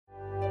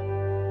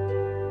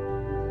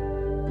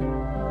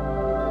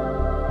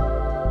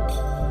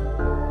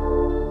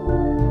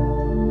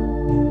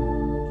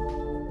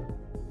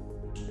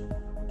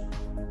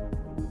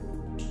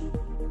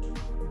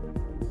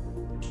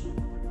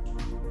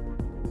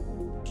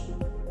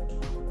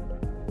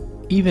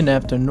Even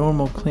after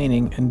normal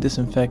cleaning and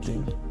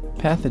disinfecting,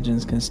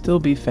 pathogens can still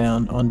be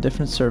found on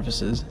different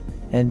surfaces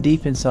and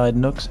deep inside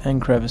nooks and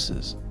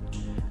crevices.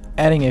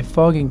 Adding a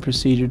fogging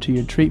procedure to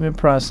your treatment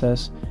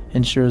process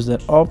ensures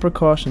that all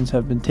precautions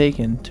have been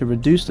taken to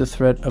reduce the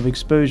threat of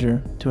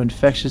exposure to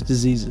infectious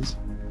diseases.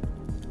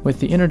 With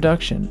the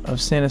introduction of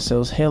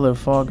Sanosil's Halo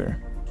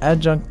Fogger,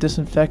 adjunct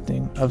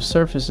disinfecting of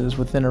surfaces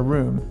within a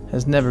room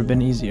has never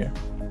been easier.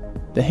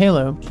 The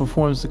Halo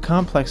performs the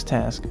complex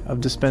task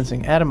of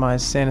dispensing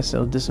atomized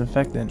Sanosil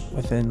disinfectant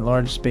within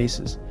large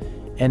spaces,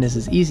 and is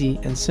as easy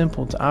and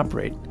simple to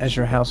operate as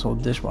your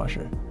household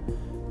dishwasher.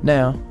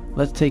 Now,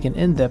 let's take an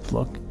in-depth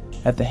look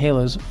at the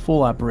Halo's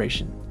full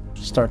operation,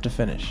 start to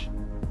finish.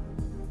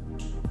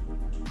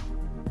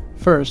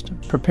 First,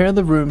 prepare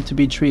the room to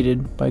be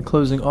treated by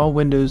closing all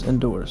windows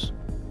and doors.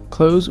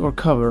 Close or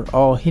cover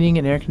all heating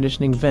and air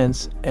conditioning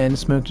vents and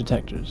smoke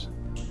detectors.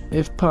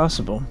 If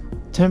possible,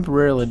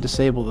 temporarily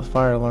disable the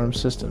fire alarm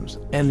systems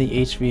and the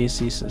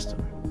HVAC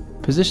system.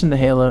 Position the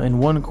Halo in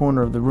one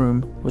corner of the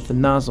room with the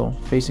nozzle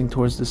facing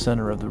towards the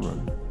center of the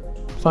room.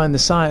 Find the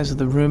size of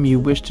the room you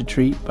wish to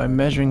treat by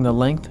measuring the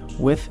length,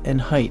 width, and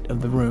height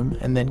of the room,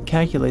 and then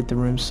calculate the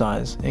room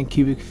size in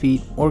cubic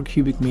feet or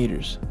cubic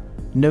meters.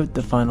 Note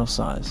the final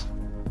size.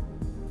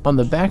 On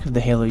the back of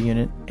the Halo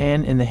unit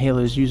and in the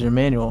Halo's user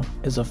manual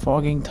is a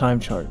fogging time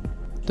chart.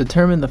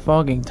 Determine the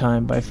fogging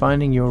time by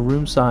finding your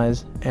room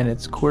size and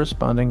its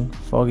corresponding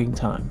fogging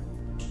time.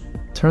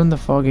 Turn the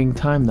fogging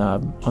time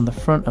knob on the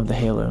front of the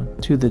Halo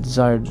to the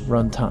desired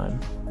run time.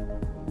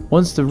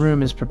 Once the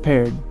room is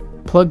prepared,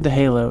 plug the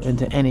Halo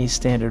into any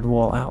standard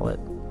wall outlet.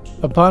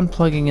 Upon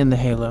plugging in the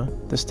Halo,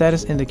 the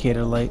status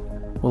indicator light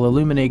will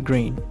illuminate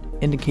green,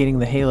 indicating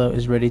the Halo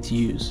is ready to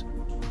use.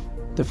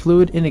 The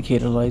fluid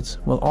indicator lights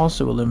will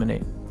also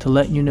illuminate to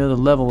let you know the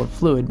level of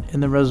fluid in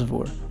the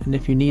reservoir and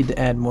if you need to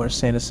add more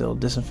Sanosil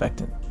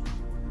disinfectant.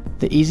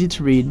 The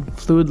easy-to-read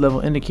fluid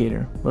level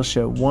indicator will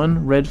show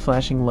one red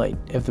flashing light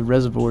if the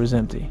reservoir is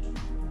empty.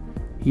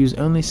 Use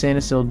only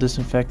Sanosil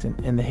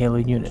disinfectant in the Halo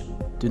unit.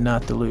 Do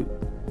not dilute.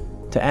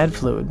 To add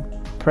fluid,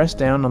 press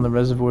down on the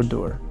reservoir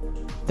door,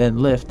 then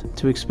lift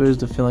to expose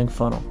the filling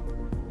funnel.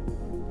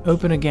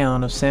 Open a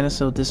gallon of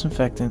Sanosil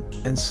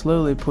disinfectant and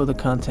slowly pour the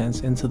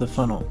contents into the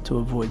funnel to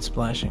avoid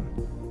splashing.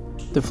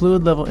 The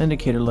fluid level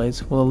indicator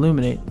lights will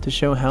illuminate to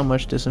show how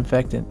much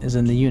disinfectant is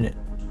in the unit.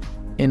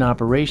 In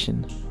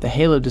operation, the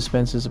Halo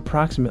dispenses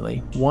approximately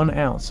 1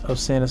 ounce of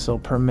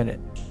Sanosil per minute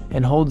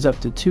and holds up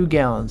to 2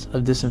 gallons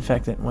of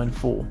disinfectant when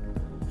full,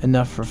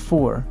 enough for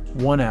 4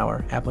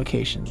 1-hour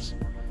applications.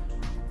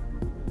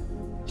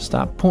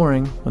 Stop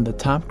pouring when the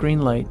top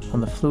green light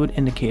on the fluid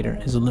indicator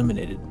is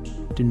illuminated.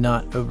 Do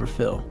not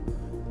overfill.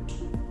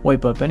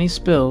 Wipe up any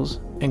spills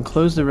and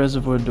close the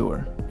reservoir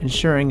door,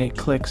 ensuring it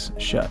clicks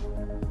shut.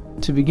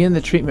 To begin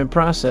the treatment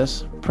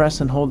process,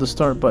 press and hold the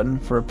start button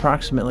for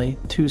approximately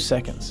 2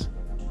 seconds.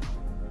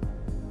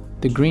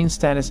 The green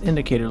status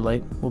indicator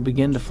light will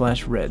begin to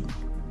flash red,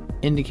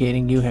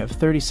 indicating you have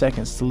 30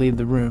 seconds to leave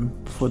the room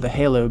before the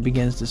Halo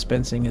begins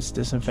dispensing its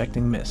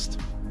disinfecting mist.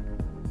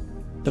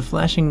 The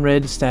flashing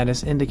red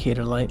status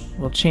indicator light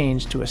will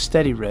change to a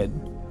steady red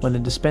when the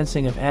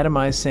dispensing of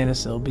atomized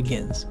Sanosil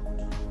begins.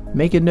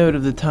 Make a note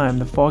of the time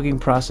the fogging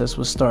process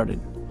was started.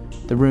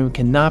 The room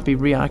cannot be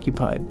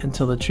reoccupied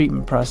until the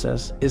treatment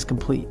process is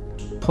complete,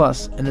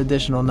 plus an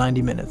additional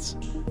 90 minutes.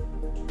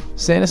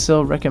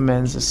 Sanosil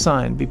recommends a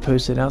sign be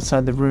posted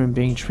outside the room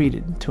being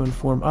treated to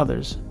inform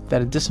others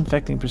that a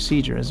disinfecting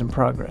procedure is in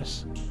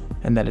progress,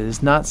 and that it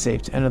is not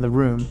safe to enter the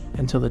room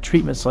until the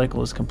treatment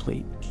cycle is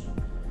complete.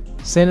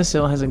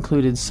 Sanosil has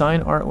included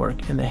sign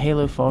artwork in the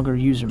Halo Fogger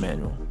user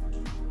manual.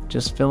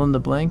 Just fill in the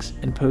blanks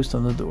and post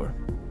on the door.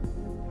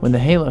 When the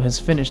Halo has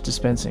finished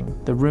dispensing,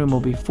 the room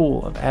will be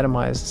full of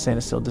atomized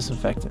Sanosil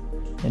disinfectant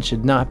and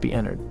should not be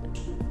entered.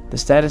 The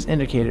status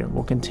indicator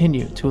will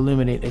continue to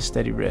illuminate a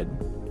steady red.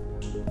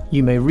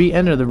 You may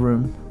re-enter the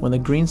room when the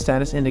green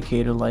status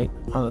indicator light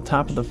on the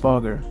top of the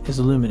fogger is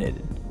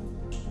illuminated.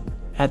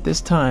 At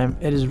this time,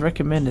 it is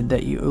recommended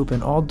that you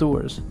open all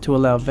doors to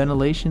allow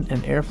ventilation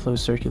and airflow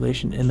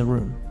circulation in the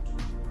room.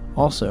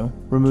 Also,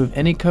 remove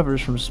any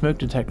covers from smoke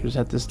detectors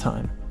at this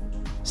time.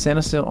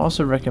 Sanosil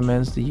also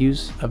recommends the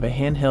use of a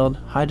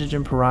handheld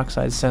hydrogen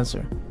peroxide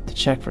sensor to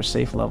check for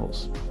safe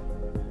levels.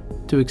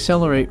 To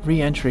accelerate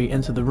re-entry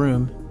into the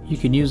room, you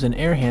can use an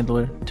air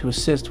handler to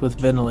assist with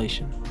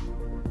ventilation.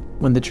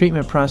 When the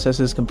treatment process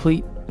is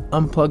complete,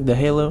 unplug the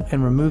Halo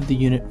and remove the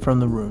unit from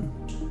the room.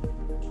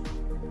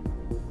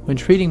 When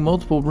treating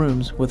multiple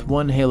rooms with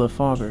one Halo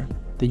Fogger,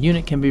 the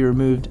unit can be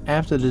removed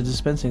after the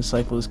dispensing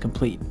cycle is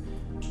complete.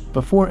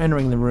 Before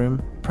entering the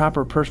room,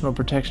 proper personal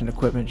protection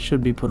equipment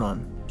should be put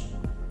on,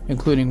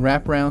 including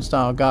wraparound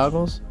style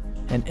goggles,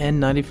 an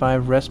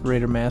N95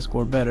 respirator mask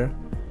or better,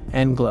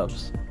 and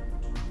gloves.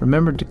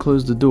 Remember to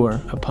close the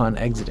door upon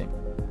exiting.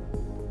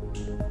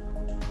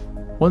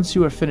 Once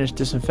you are finished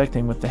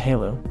disinfecting with the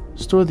Halo,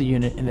 store the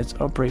unit in its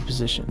upright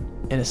position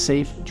in a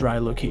safe, dry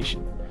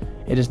location.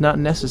 It is not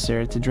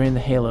necessary to drain the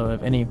Halo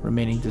of any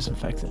remaining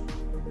disinfectant.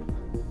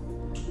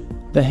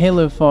 The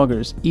Halo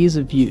Fogger's ease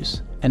of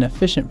use and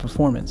efficient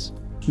performance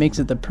makes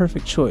it the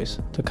perfect choice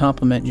to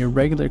complement your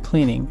regular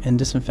cleaning and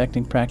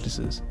disinfecting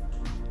practices.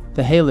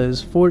 The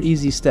Halo's 4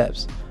 easy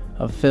steps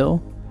of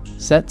fill,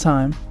 set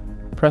time,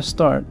 press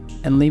start,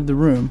 and leave the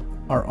room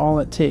are all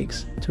it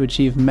takes to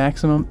achieve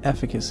maximum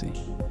efficacy.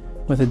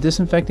 With a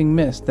disinfecting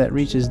mist that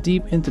reaches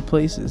deep into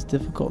places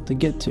difficult to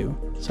get to,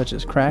 such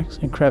as cracks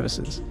and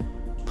crevices,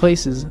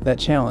 places that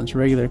challenge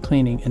regular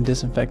cleaning and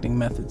disinfecting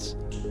methods.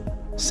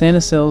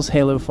 Sanosil's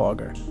Halo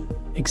Fogger,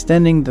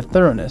 extending the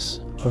thoroughness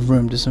of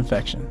room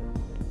disinfection.